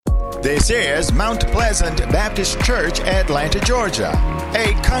This is Mount Pleasant Baptist Church, Atlanta, Georgia,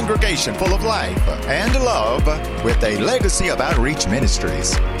 a congregation full of life and love with a legacy of outreach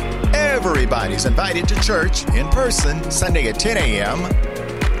ministries. Everybody's invited to church in person Sunday at 10 a.m.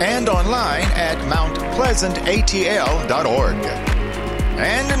 and online at mountpleasantatl.org.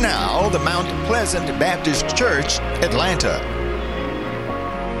 And now, the Mount Pleasant Baptist Church, Atlanta.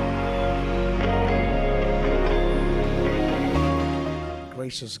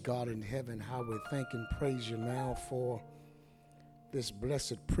 Gracious God in heaven, how we thank and praise you now for this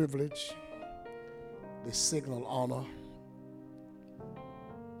blessed privilege, this signal honor.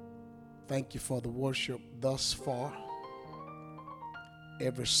 Thank you for the worship thus far.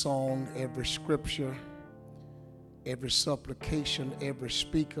 Every song, every scripture, every supplication, every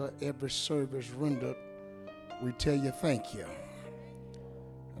speaker, every service rendered, we tell you thank you.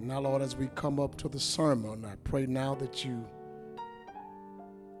 And now, Lord, as we come up to the sermon, I pray now that you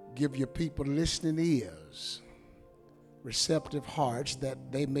give your people listening ears, receptive hearts, that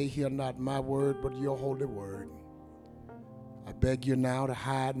they may hear not my word, but your holy word. I beg you now to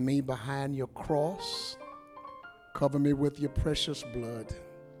hide me behind your cross. Cover me with your precious blood.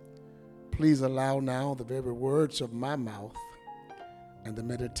 Please allow now the very words of my mouth and the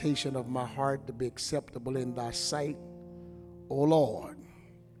meditation of my heart to be acceptable in thy sight, O Lord.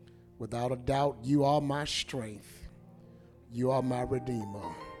 Without a doubt, you are my strength. You are my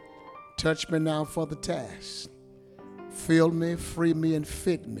Redeemer. Touch me now for the task. Fill me, free me, and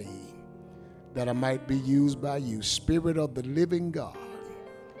fit me, that I might be used by you. Spirit of the living God,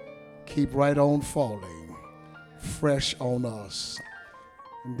 keep right on falling fresh on us.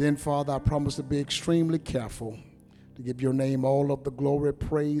 And then, Father, I promise to be extremely careful to give your name all of the glory,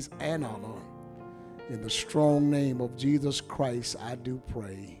 praise, and honor. In the strong name of Jesus Christ, I do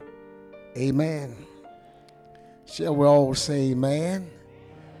pray. Amen. Shall we all say amen?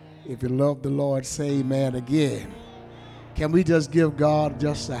 If you love the Lord, say amen again. Can we just give God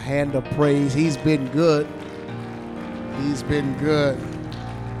just a hand of praise? He's been good. He's been good.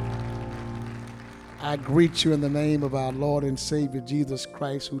 I greet you in the name of our Lord and Savior Jesus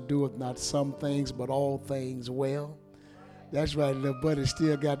Christ, who doeth not some things but all things well. That's right, little buddy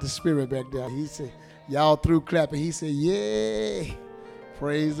still got the spirit back there. He said, y'all through clapping. He said, yay.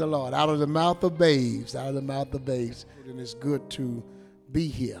 Praise the Lord. Out of the mouth of babes, out of the mouth of babes. And it's good to be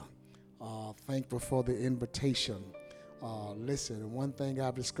here. Thankful for the invitation. Listen, one thing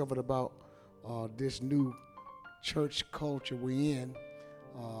I've discovered about this new church culture we in,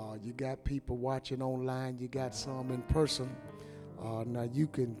 you got people watching online, you got some in person. Now you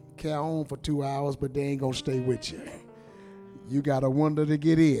can carry on for 2 hours, but they ain't gonna stay with you. You got a wonder to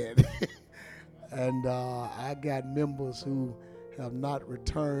get in. And I got members who have not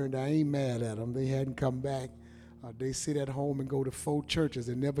returned. I ain't mad at them. They hadn't come back. They sit at home and go to 4 churches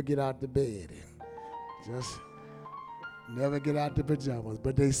and never get out the bed. Just never get out the pajamas.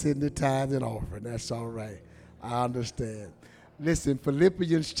 But they sit in the tithes and offering. That's all right. I understand. Listen,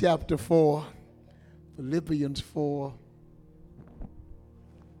 Philippians chapter 4. Philippians 4.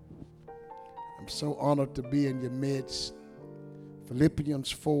 I'm so honored to be in your midst. Philippians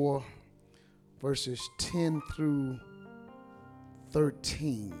 4, verses 10 through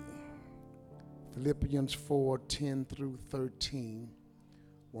 13. Philippians 4, 10 through 13. I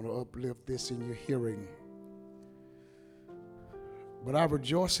want to uplift this in your hearing. But I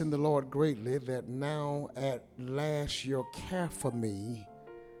rejoice in the Lord greatly that now at last your care for me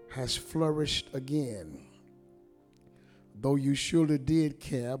has flourished again. Though you surely did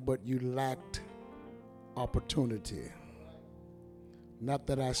care, but you lacked opportunity. Not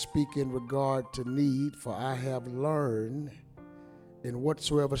that I speak in regard to need, for I have learned in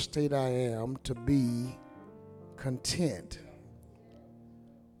whatsoever state I am to be content.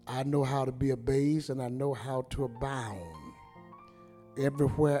 I know how to be abased and I know how to abound.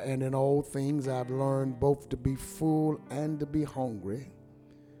 Everywhere and in all things I've learned both to be full and to be hungry,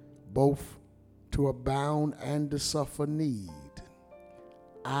 both to abound and to suffer need.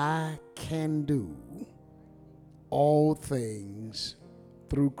 I can do all things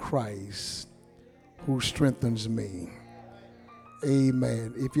through Christ who strengthens me.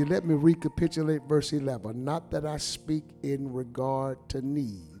 Amen. If you let me recapitulate verse 11. Not that I speak in regard to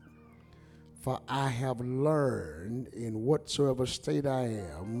need, for I have learned in whatsoever state I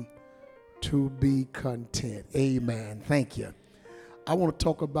am to be content. Amen. Thank you. I want to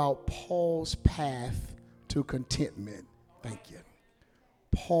talk about Paul's path to contentment. Thank you.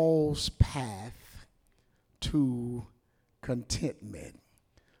 Paul's path to contentment.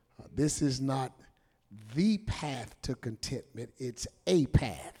 This is not the path to contentment, it's a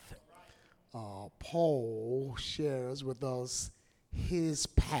path. Paul shares with us his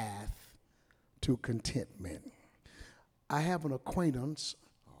path to contentment. I have an acquaintance.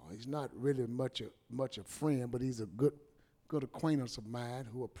 He's not really much a friend, but he's a good acquaintance of mine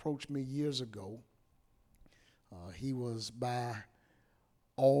who approached me years ago. He was by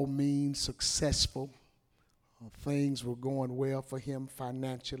all means successful. Things were going well for him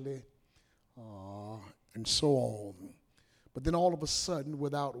financially, and so on. But then all of a sudden,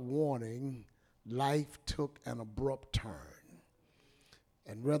 without warning, life took an abrupt turn.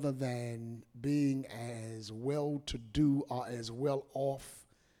 And rather than being as well-to-do or as well off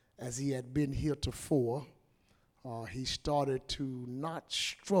as he had been heretofore, he started to not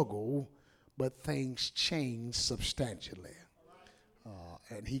struggle, but things changed substantially.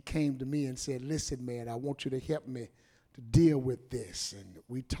 And he came to me and said, listen, man, I want you to help me to deal with this. And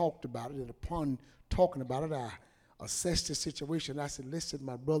we talked about it, and upon talking about it, I assessed the situation. I said, listen,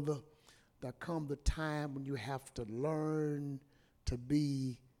 my brother, there come the time when you have to learn to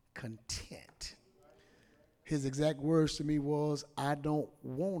be content. His exact words to me was, I don't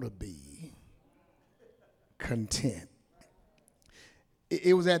want to be content.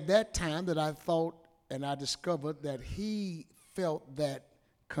 It was at that time that I thought and I discovered that he felt that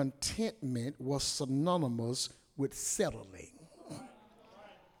contentment was synonymous with settling.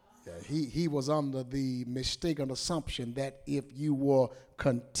 He was under the mistaken assumption that if you were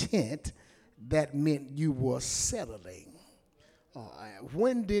content, that meant you were settling.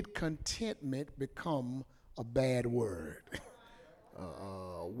 When did contentment become a bad word?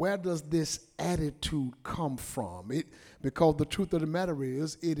 Where does this attitude come from? Because the truth of the matter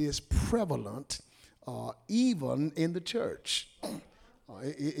is, it is prevalent even in the church.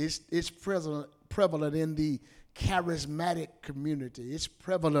 It's prevalent in the charismatic community. It's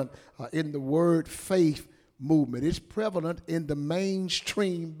prevalent in the word faith movement. It's prevalent in the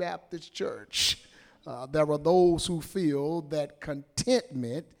mainstream Baptist church. There are those who feel that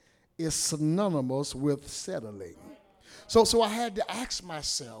contentment is synonymous with settling. So I had to ask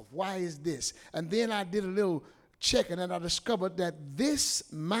myself, why is this? And then I did a little checking, and I discovered that this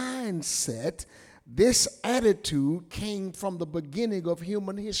mindset, this attitude came from the beginning of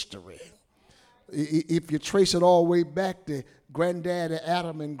human history. If you trace it all the way back to Granddaddy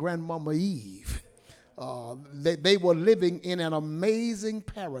Adam and Grandmama Eve, they were living in an amazing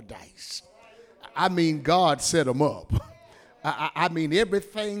paradise. I mean, God set them up. I mean,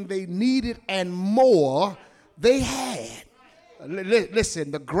 everything they needed and more they had.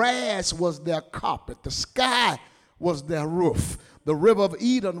 Listen, the grass was their carpet. The sky was their roof. The river of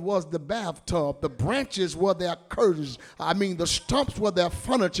Eden was the bathtub. The branches were their curtains. I mean, the stumps were their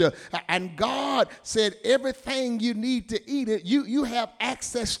furniture. And God said, everything you need to eat it, you have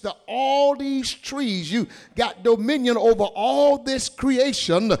access to all these trees. You got dominion over all this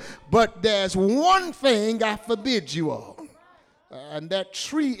creation, but there's one thing I forbid you of. And that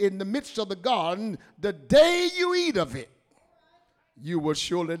tree in the midst of the garden, the day you eat of it, you will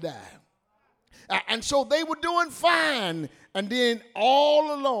surely die. And so they were doing fine. And then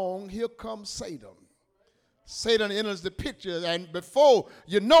all along, here comes Satan. Satan enters the picture, and before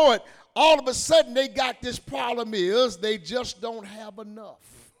you know it, all of a sudden they got this problem is they just don't have enough.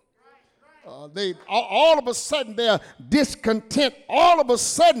 All of a sudden they're discontent. All of a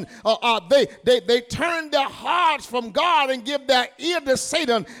sudden they turn their hearts from God and give their ear to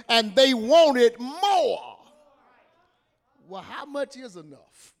Satan, and they wanted more. Well, how much is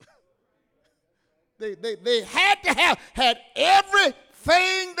enough? They had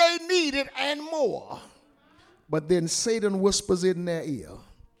everything they needed and more. But then Satan whispers in their ear,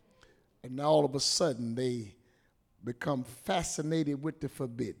 and all of a sudden they become fascinated with the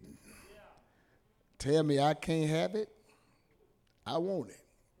forbidden. Tell me I can't have it, I want it.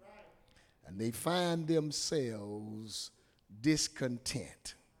 And they find themselves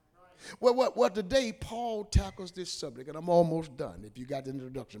discontent. Well, today Paul tackles this subject, and I'm almost done if you got the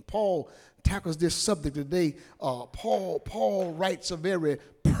introduction. Paul tackles this subject today. Paul writes a very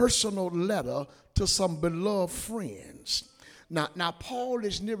personal letter to some beloved friends. Now Paul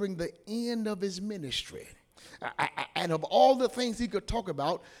is nearing the end of his ministry. And of all the things he could talk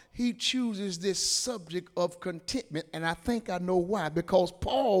about, he chooses this subject of contentment, and I think I know why. Because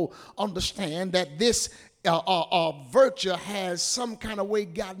Paul understands that this virtue has some kind of way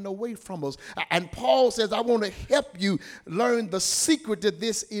gotten away from us. And Paul says, I want to help you learn the secret to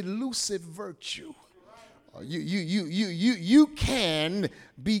this elusive virtue. You can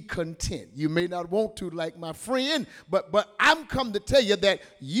be content. You may not want to, like my friend, but I'm come to tell you that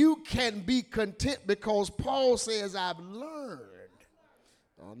you can be content because Paul says, I've learned.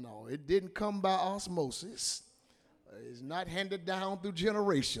 Oh, no, it didn't come by osmosis. It's not handed down through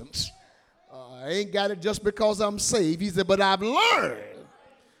generations. I ain't got it just because I'm saved. He said, but I've learned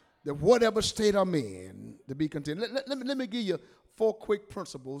that whatever state I'm in, to be content. Let me give you 4 quick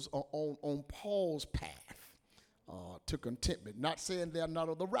principles on Paul's path to contentment. Not saying they're not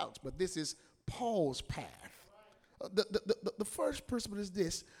other routes, but this is Paul's path. The first principle is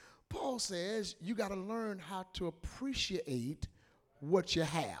this. Paul says you got to learn how to appreciate what you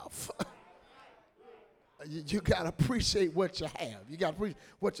have. You got to appreciate what you have. You got to appreciate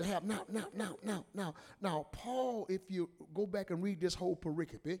what you have. Now, Paul, if you go back and read this whole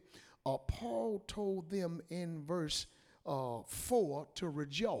pericope, Paul told them in verse 4 to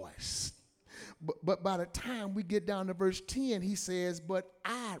rejoice. But by the time we get down to verse 10, he says, but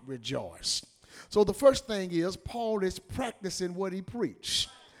I rejoice. So the first thing is Paul is practicing what he preached.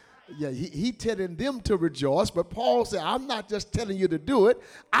 Yeah, he telling them to rejoice, but Paul said, I'm not just telling you to do it,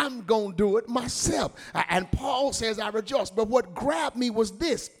 I'm going to do it myself. And Paul says, I rejoice. But what grabbed me was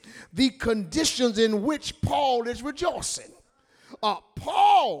this, the conditions in which Paul is rejoicing.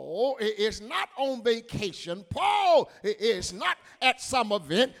 Paul is not on vacation. Paul is not at some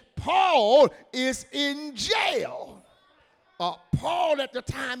event. Paul is in jail. Paul, at the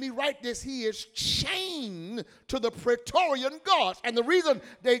time he write this, he is chained to the Praetorian Guards. And the reason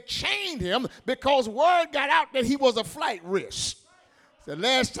they chained him, because word got out that he was a flight risk. The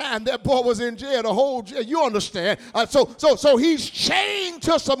last time that boy was in jail, the whole jail, you understand. So he's chained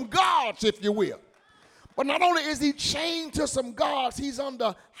to some guards, if you will. But not only is he chained to some guards, he's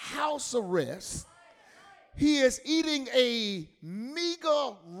under house arrest. He is eating a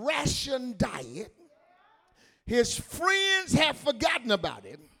meager ration diet. His friends have forgotten about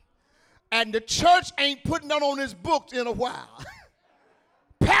him, and the church ain't putting that on his books in a while.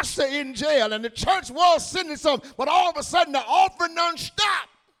 Pastor in jail, and the church was sending some, but all of a sudden the offering done stopped.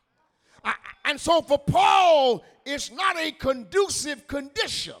 And so for Paul, it's not a conducive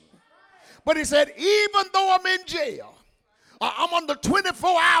condition. But he said, even though I'm in jail, I'm under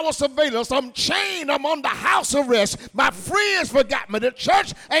 24-hour surveillance. I'm chained. I'm under house arrest. My friends forgot me. The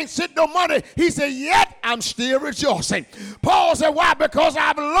church ain't sent no money. He said, yet I'm still rejoicing. Paul said, why? Because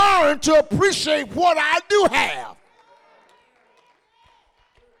I've learned to appreciate what I do have.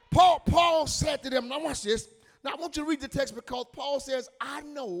 Paul said to them, now watch this. Now I want you to read the text because Paul says, I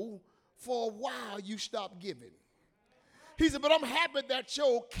know for a while you stopped giving. He said, but I'm happy that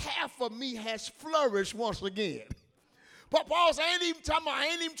your care for me has flourished once again. But Paul said, I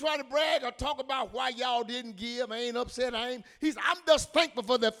ain't even trying to brag or talk about why y'all didn't give. I ain't upset. I'm just thankful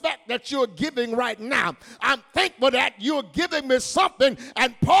for the fact that you're giving right now. I'm thankful that you're giving me something.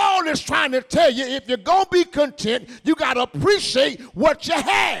 And Paul is trying to tell you, if you're going to be content, you got to appreciate what you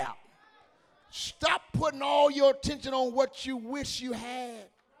have. Stop putting all your attention on what you wish you had,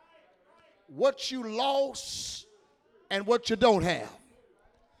 what you lost, and what you don't have.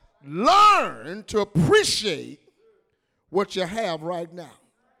 Learn to appreciate what you have right now.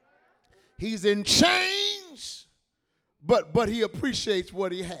 He's in chains, but he appreciates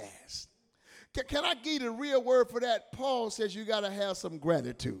what he has. Can I give you the real word for that? Paul says you got to have some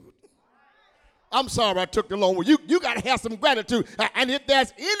gratitude. I'm sorry I took the long way. You got to have some gratitude. And if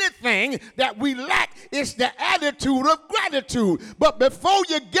there's anything that we lack, it's the attitude of gratitude. But before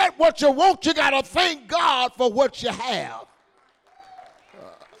you get what you want, you got to thank God for what you have.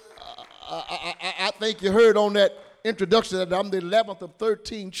 I think you heard on that introduction that I'm the 11th of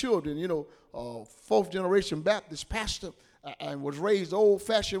 13 children, fourth generation Baptist pastor, and was raised the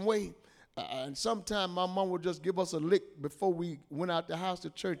old-fashioned way. And sometimes my mom would just give us a lick before we went out the house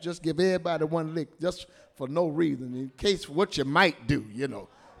to church, just give everybody one lick, just for no reason, in case what you might do,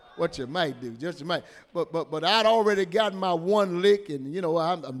 what you might do, just you might. But I'd already gotten my one lick, and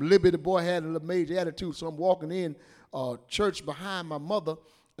I'm a little bitty boy, had a little major attitude, so I'm walking in church behind my mother.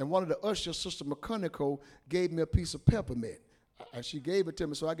 And one of the ushers, Sister McConnico, gave me a piece of peppermint. And she gave it to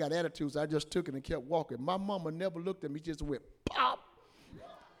me, so I got attitudes. I just took it and kept walking. My mama never looked at me, just went, pop.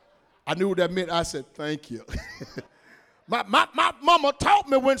 I knew what that meant. I said, thank you. my mama taught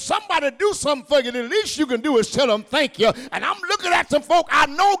me when somebody do something for you, the least you can do is tell them thank you. And I'm looking at some folk, I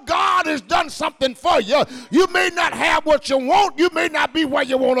know God has done something for you. You may not have what you want. You may not be where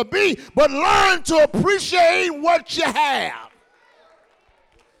you want to be, but learn to appreciate what you have.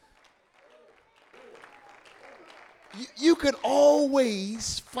 You can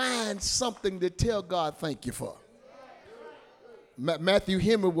always find something to tell God thank you for. Matthew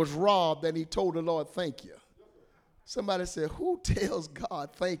Henry was robbed and he told the Lord thank you. Somebody said, who tells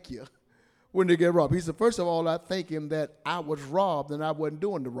God thank you when they get robbed? He said, first of all, I thank him that I was robbed and I wasn't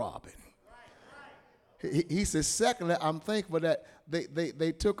doing the robbing. He said, secondly, I'm thankful that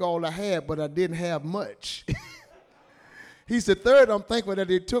they took all I had, but I didn't have much. He said, third, I'm thankful that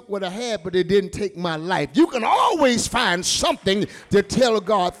they took what I had, but they didn't take my life. You can always find something to tell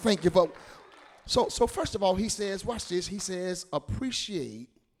God thank you for. So first of all, he says, watch this. He says, appreciate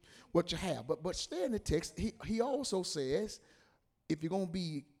what you have. But stay in the text. He also says, if you're going to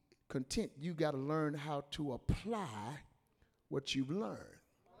be content, you got to learn how to apply what you've learned.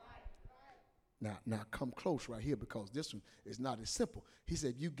 Now come close right here, because this one is not as simple. He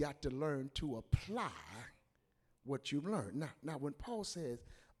said, you got to learn to apply what you've learned. Now when Paul says,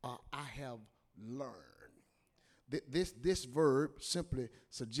 I have learned, this verb simply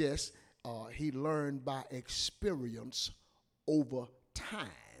suggests he learned by experience over time.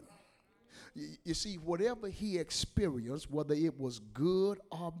 You see, whatever he experienced, whether it was good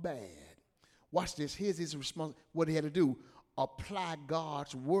or bad, watch this, here's his response, what he had to do, apply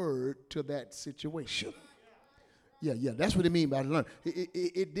God's word to that situation. Yeah, that's what he means by learn.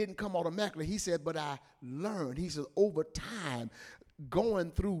 It didn't come automatically. He said, but I learned. He said, over time, going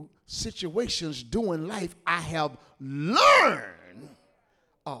through situations, doing life, I have learned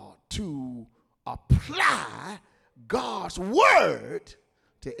to apply God's word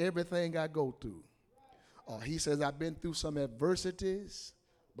to everything I go through. He says, I've been through some adversities,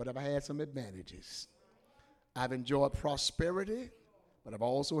 but I've had some advantages. I've enjoyed prosperity, but I've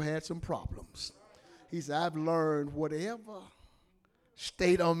also had some problems. He said, I've learned whatever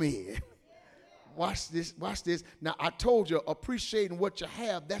state I'm in. Watch this. Now, I told you, appreciating what you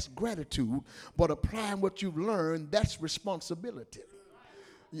have, that's gratitude, but applying what you've learned, that's responsibility.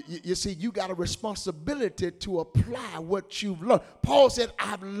 You see, you got a responsibility to apply what you've learned. Paul said,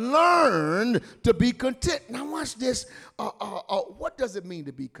 I've learned to be content. Now, watch this. What does it mean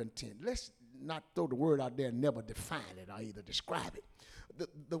to be content? Let's not throw the word out there and never define it or either describe it.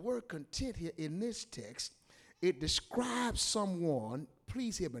 The word content here in this text, it describes someone,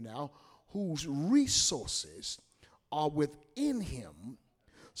 please hear me now, whose resources are within him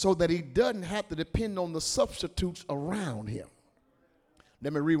so that he doesn't have to depend on the substitutes around him.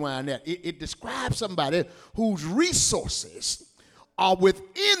 Let me rewind that. It describes somebody whose resources are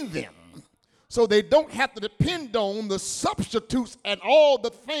within them so they don't have to depend on the substitutes and all the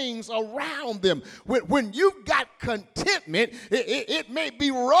things around them. When you've got contentment, it may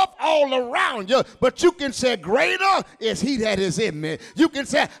be rough all around you, but you can say, greater is he that is in me. You can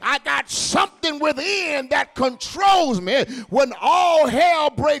say, I got something within that controls me when all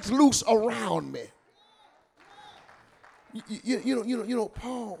hell breaks loose around me.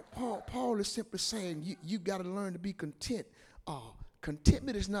 Paul is simply saying you got to learn to be content.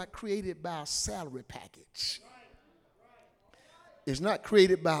 Contentment is not created by a salary package. It's not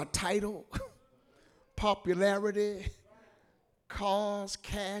created by a title, popularity, cars,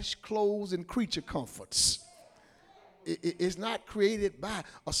 cash, clothes, and creature comforts. It's not created by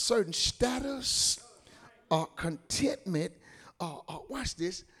a certain status or contentment. Watch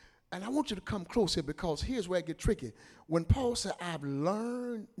this. And I want you to come close here, because here's where it gets tricky. When Paul said, I've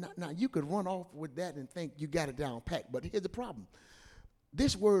learned, now you could run off with that and think you got it down packed, but here's the problem.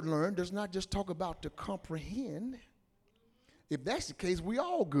 This word learn does not just talk about to comprehend. If that's the case, we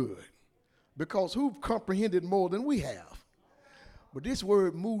all good, because who've comprehended more than we have? But this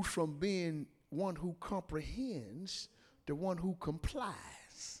word moves from being one who comprehends to one who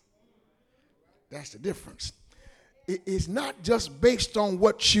complies. That's the difference. It's not just based on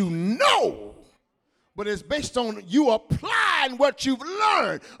what you know, but it's based on you applying what you've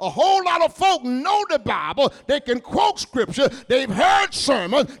learned. A whole lot of folk know the Bible. They can quote scripture. They've heard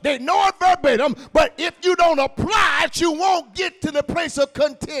sermons. They know it verbatim. But if you don't apply it, you won't get to the place of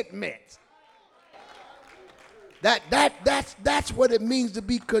contentment. That's what it means to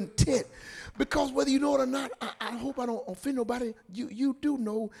be content. Because whether you know it or not, I hope I don't offend nobody, you do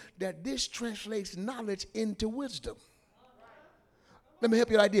know that this translates knowledge into wisdom. Let me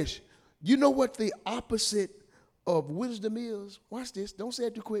help you like this. You know what the opposite of wisdom is? Watch this. Don't say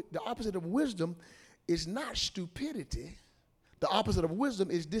it too quick. The opposite of wisdom is not stupidity. The opposite of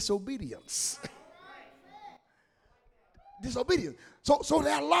wisdom is disobedience. Disobedience. So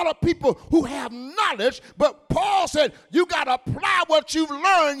there are a lot of people who have knowledge, but Paul said you got to apply what you've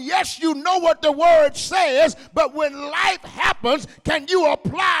learned. Yes, you know what the word says, but when life happens, can you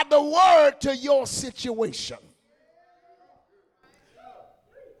apply the word to your situation?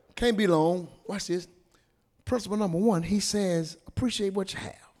 Can't be long. Watch this. Principle number one, he says, appreciate what you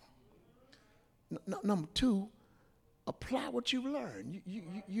have. Number two, apply what you've learned.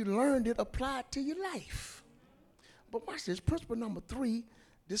 You learned it, apply it to your life. But watch this. Principle number three,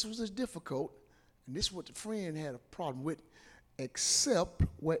 this was as difficult, and this is what the friend had a problem with. Accept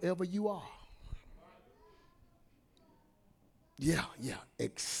wherever you are. Yeah.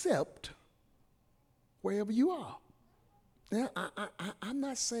 Accept wherever you are. Now, I'm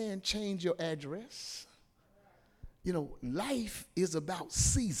not saying change your address. You know, life is about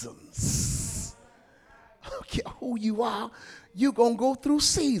seasons. I don't care who you are, you're gonna go through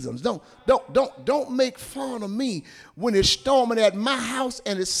seasons. Don't make fun of me when it's storming at my house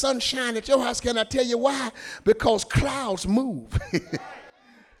and it's sunshine at your house. Can I tell you why? Because clouds move.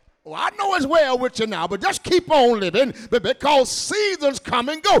 Well, I know it's well with you now, but just keep on living because seasons come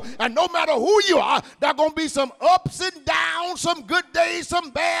and go. And no matter who you are, there are going to be some ups and downs, some good days,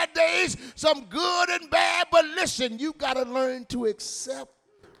 some bad days, some good and bad. But listen, you got to learn to accept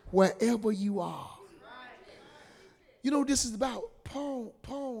wherever you are. You know, this is about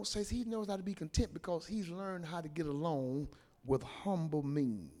Paul says he knows how to be content because he's learned how to get along with humble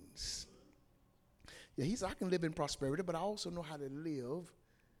means. Yeah, he said, I can live in prosperity, but I also know how to live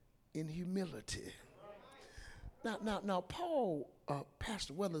in humility. Now, Paul,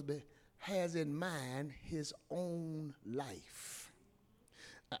 Pastor Weathersby, has in mind his own life.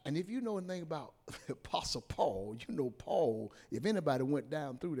 And if you know anything about Apostle Paul, you know Paul, if anybody went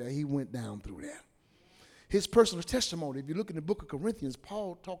down through that, he went down through that. His personal testimony, if you look in the book of Corinthians,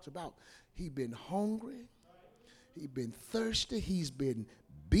 Paul talks about he'd been hungry, he'd been thirsty, he's been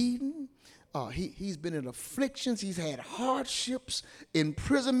beaten, he's been in afflictions. He's had hardships,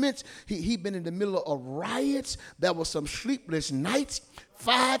 imprisonments. He's been in the middle of riots. There were some sleepless nights.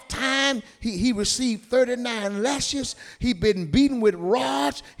 5 times he received 39 lashes. He's been beaten with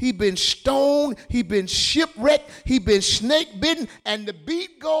rods. He's been stoned. He's been shipwrecked. He's been snake bitten. And the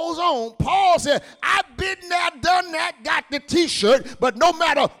beat goes on. Paul said, I've been there, done that, got the t-shirt. But no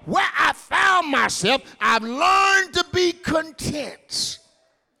matter where I found myself, I've learned to be content.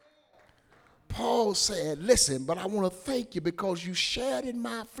 Paul said, listen, but I want to thank you because you shared in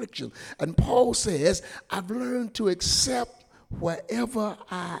my affliction. And Paul says, I've learned to accept wherever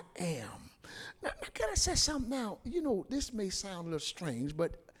I am. Now, can I say something now? You know, this may sound a little strange,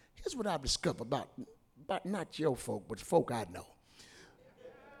 but here's what I've discovered about not your folk, but folk I know.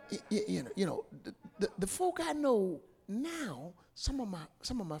 You know, the folk I know now, some of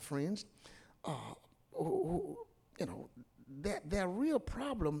my friends, who, you know, their real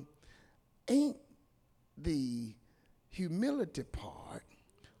problem ain't the humility part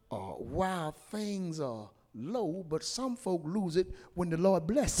while things are low, but some folk lose it when the Lord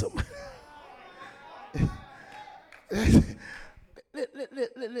bless them.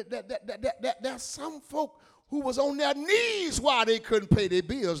 There's some folk who was on their knees while they couldn't pay their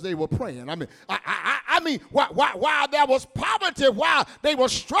bills. They were praying. I mean, while there was poverty, while they were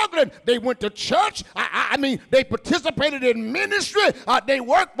struggling, they went to church. I mean, they participated in ministry. They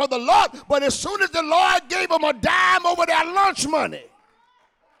worked for the Lord. But as soon as the Lord gave them a dime over their lunch money,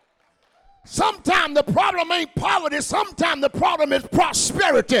 sometimes the problem ain't poverty. Sometimes the problem is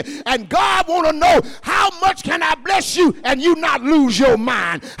prosperity. And God want to know, how much can I bless you and you not lose your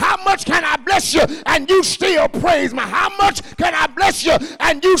mind? How much can I bless you and you still praise me? How much can I bless you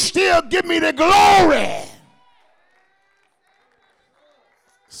and you still give me the glory?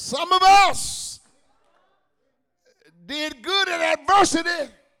 Some of us did good in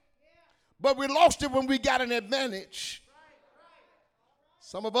adversity, but we lost it when we got an advantage.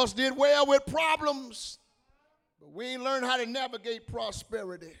 Some of us did well with problems, but we ain't learned how to navigate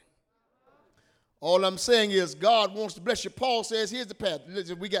prosperity. All I'm saying is God wants to bless you. Paul says, here's the path.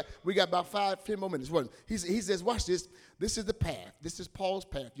 Listen, we got about 5-10 more minutes. He says, watch this. This is the path. This is Paul's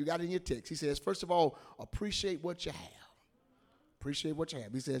path. You got it in your text. He says, first of all, appreciate what you have. Appreciate what you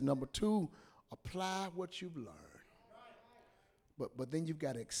have. He says, number 2, apply what you've learned. But then you've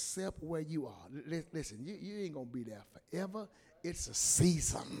got to accept where you are. Listen, you ain't going to be there forever. It's a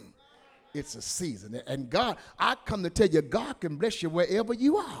season. It's a season. And God, I come to tell you, God can bless you wherever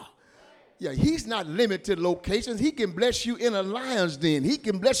you are. Yeah, he's not limited locations. He can bless you in a lion's den. He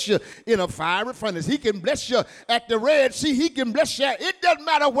can bless you in a fiery furnace. He can bless you at the Red Sea. He can bless you. It doesn't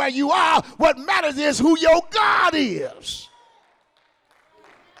matter where you are. What matters is who your God is.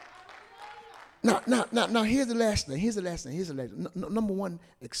 Now, here's the last thing. Number 1,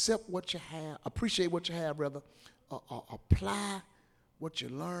 accept what you have. Appreciate what you have, brother. Apply what you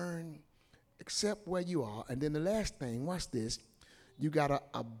learn. Accept where you are. And then the last thing, watch this. You got to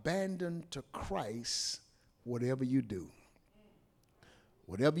abandon to Christ whatever you do.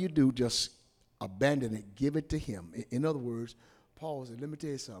 Whatever you do, just abandon it. Give it to him. In other words, Paul said, let me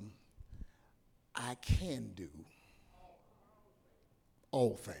tell you something. I can do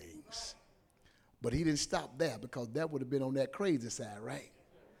all things. But he didn't stop there because that would have been on that crazy side, right?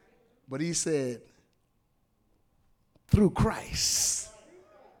 But he said, through Christ.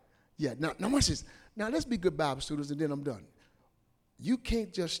 Yeah, now watch this. Now let's be good Bible students and then I'm done. You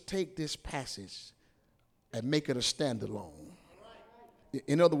can't just take this passage and make it a standalone.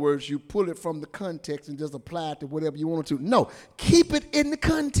 In other words, you pull it from the context and just apply it to whatever you want to. No, keep it in the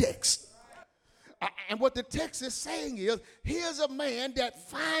context. And what the text is saying is, here's a man that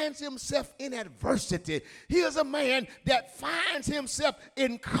finds himself in adversity. Here's a man that finds himself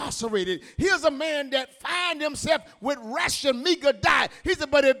incarcerated. Here's a man that finds himself with ration, meager diet. He said,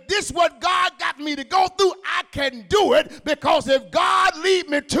 but if this is what God got me to go through, I can do it, because if God lead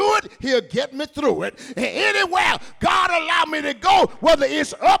me to it, he'll get me through it. And anywhere God allow me to go, whether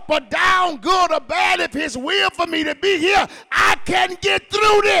it's up or down, good or bad, if his will for me to be here, I can get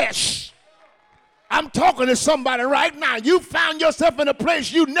through this. I'm talking to somebody right now. You found yourself in a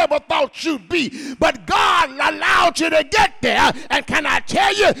place you never thought you'd be, but God allowed you to get there. And can I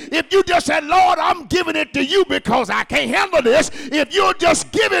tell you, if you just said, Lord, I'm giving it to you because I can't handle this, if you'll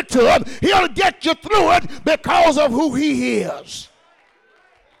just give it to him, he'll get you through it because of who he is.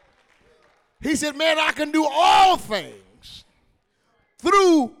 He said, man, I can do all things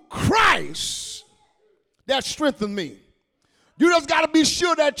through Christ that strengthens me. You just got to be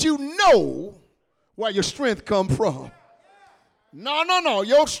sure that you know where your strength come from. No.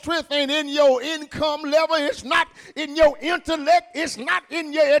 Your strength ain't in your income level. It's not in your intellect. It's not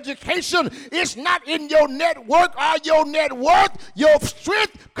in your education. It's not in your network or your net worth. Your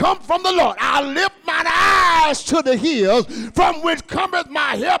strength come from the Lord. I lift mine eyes to the hills, from which cometh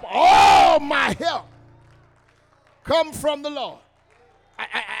my help. All my help come from the Lord.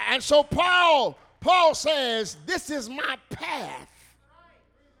 And so Paul says, this is my path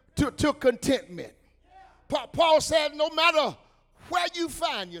to contentment. Paul said, no matter where you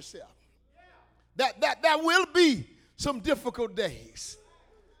find yourself, that there will be some difficult days.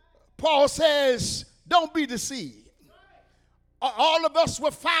 Paul says, don't be deceived. All of us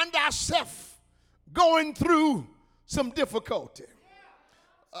will find ourselves going through some difficulty.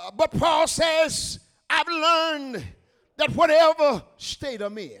 But Paul says, I've learned that whatever state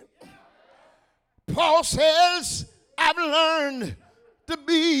I'm in, Paul says, I've learned to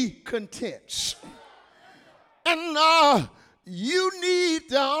be content. And you need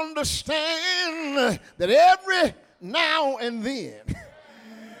to understand that every now and then,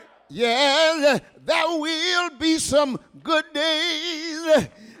 yeah, there will be some good days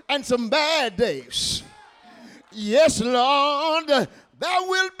and some bad days. Yes, Lord, there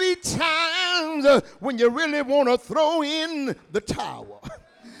will be times when you really want to throw in the towel.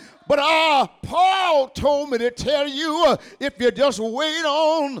 But Paul told me to tell you, if you just wait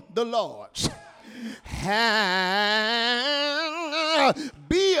on the Lord,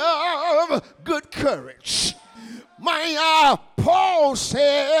 be of good courage. My Paul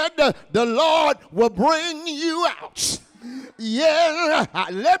said the Lord will bring you out. Yeah,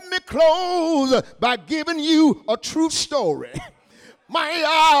 let me close by giving you a true story.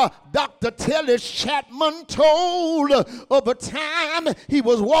 My Dr. Tellis Chapman told of a time he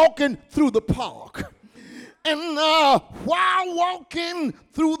was walking through the park. And while walking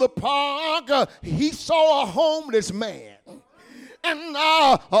through the park, he saw a homeless man. And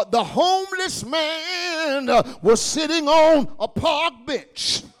the homeless man was sitting on a park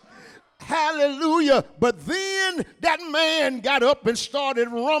bench. Hallelujah. But then that man got up and started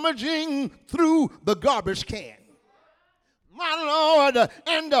rummaging through the garbage can. My Lord,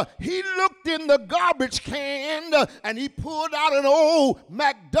 and he looked in the garbage can and he pulled out an old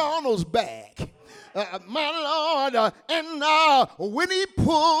McDonald's bag. My Lord, and when he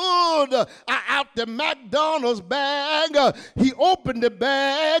pulled out the McDonald's bag, he opened the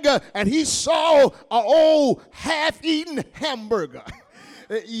bag and he saw an old half-eaten hamburger.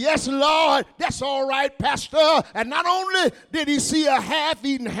 Yes, Lord, that's all right, Pastor. And not only did he see a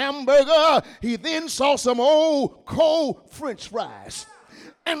half-eaten hamburger, he then saw some old cold French fries.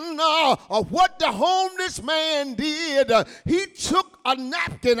 And what the homeless man did, he took a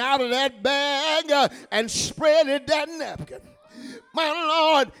napkin out of that bag and spreaded that napkin. My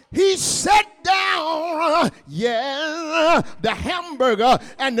Lord, he sat down, the hamburger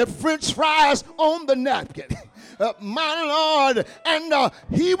and the French fries on the napkin. My Lord, and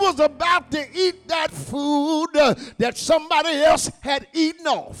he was about to eat that food that somebody else had eaten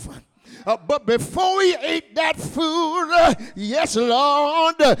off. But before he ate that food, yes,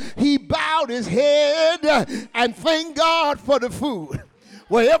 Lord, he bowed his head and thanked God for the food.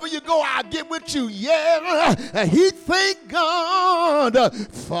 Wherever you go, I'll get with you. Yeah, he thanked God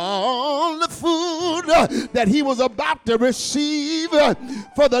for the food that he was about to receive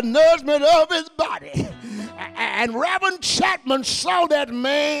for the nourishment of his body. And Reverend Chapman saw that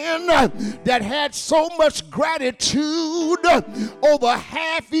man that had so much gratitude over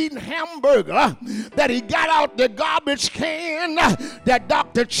half-eaten hamburger that he got out the garbage can, that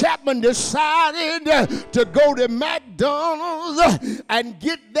Dr. Chapman decided to go to McDonald's and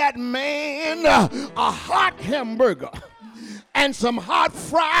get that man a hot hamburger and some hot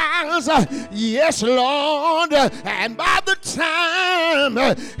fries. Yes, Lord. And by the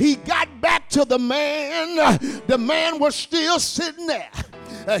time he got back to the man was still sitting there.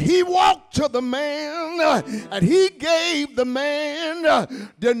 He walked to the man and he gave the man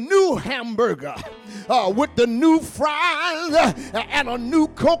the new hamburger with the new fries and a new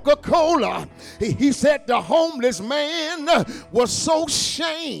Coca-Cola. He said the homeless man was so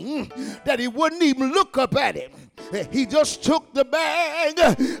ashamed that he wouldn't even look up at him. He just took the bag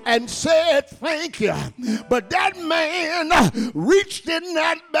and said, "Thank you." But that man reached in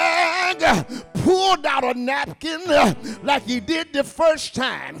that bag, pulled out a napkin like he did the first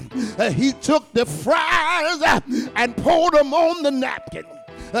time. He took the fries and poured them on the napkin.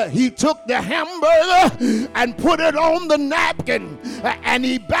 He took the hamburger and put it on the napkin, and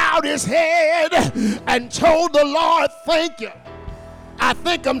he bowed his head and told the Lord, "Thank you." I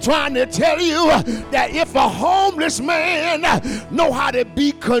think I'm trying to tell you that if a homeless man know how to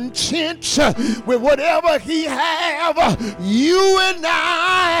be content with whatever he have, you and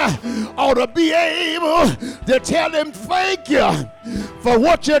I ought to be able to tell him, "Thank you for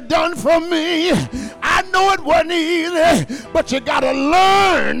what you done for me." I know it wasn't easy, but you gotta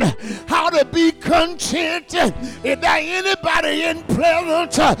learn how to be content. If there anybody in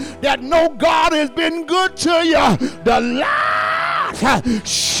Pleasant that know God has been good to you, the Lord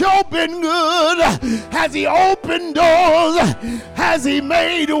sure been good. Has he opened doors? Has he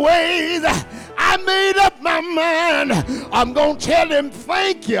made ways? I made up my mind. I'm gonna tell him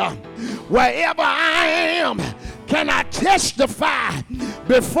thank you wherever I am. Can I testify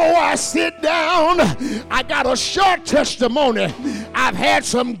before I sit down? I got a short testimony. I've had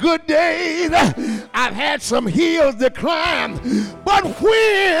some good days. I've had some hills to climb. But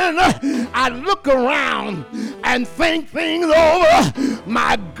when I look around and think things over,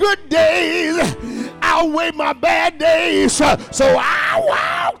 my good days outweigh my bad days. So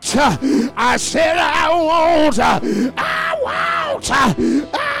I won't. I said I won't. I won't.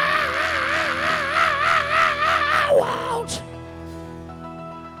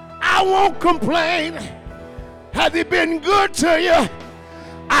 I won't complain. Has he been good to you?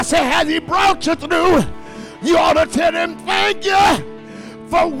 I say, has he brought you through? You ought to tell him thank you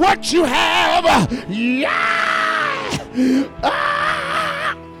for what you have. Yeah.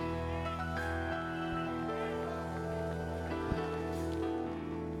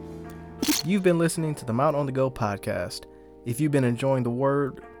 You've been listening to the Mount on the Go podcast. If you've been enjoying the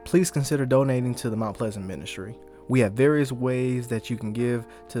word, please consider donating to the Mount Pleasant Ministry. We have various ways that you can give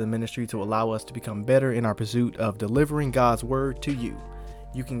to the ministry to allow us to become better in our pursuit of delivering God's word to you.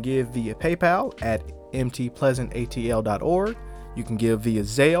 You can give via PayPal at mtpleasantatl.org. You can give via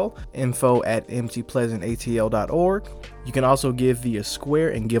Zelle, info@mtpleasantatl.org. You can also give via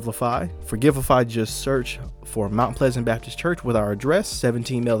Square and Givelify. For Givelify, just search for Mount Pleasant Baptist Church with our address,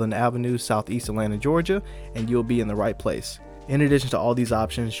 17 Melvin Avenue, Southeast Atlanta, Georgia, and you'll be in the right place. In addition to all these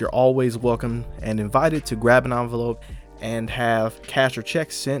options, you're always welcome and invited to grab an envelope and have cash or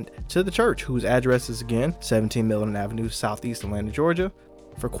checks sent to the church, whose address is again 17 Melvin Avenue, Southeast Atlanta, Georgia.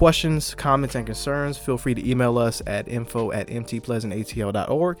 For questions, comments, and concerns, feel free to email us at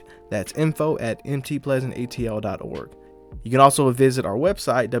info@mtpleasantatl.org. That's info@mtpleasantatl.org. You can also visit our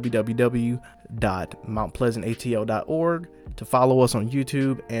website, www.mountpleasantatl.org, to follow us on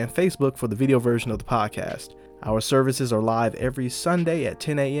YouTube and Facebook for the video version of the podcast. Our services are live every Sunday at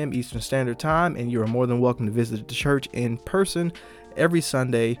 10 a.m. Eastern Standard Time, and you are more than welcome to visit the church in person every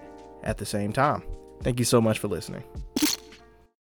Sunday at the same time. Thank you so much for listening.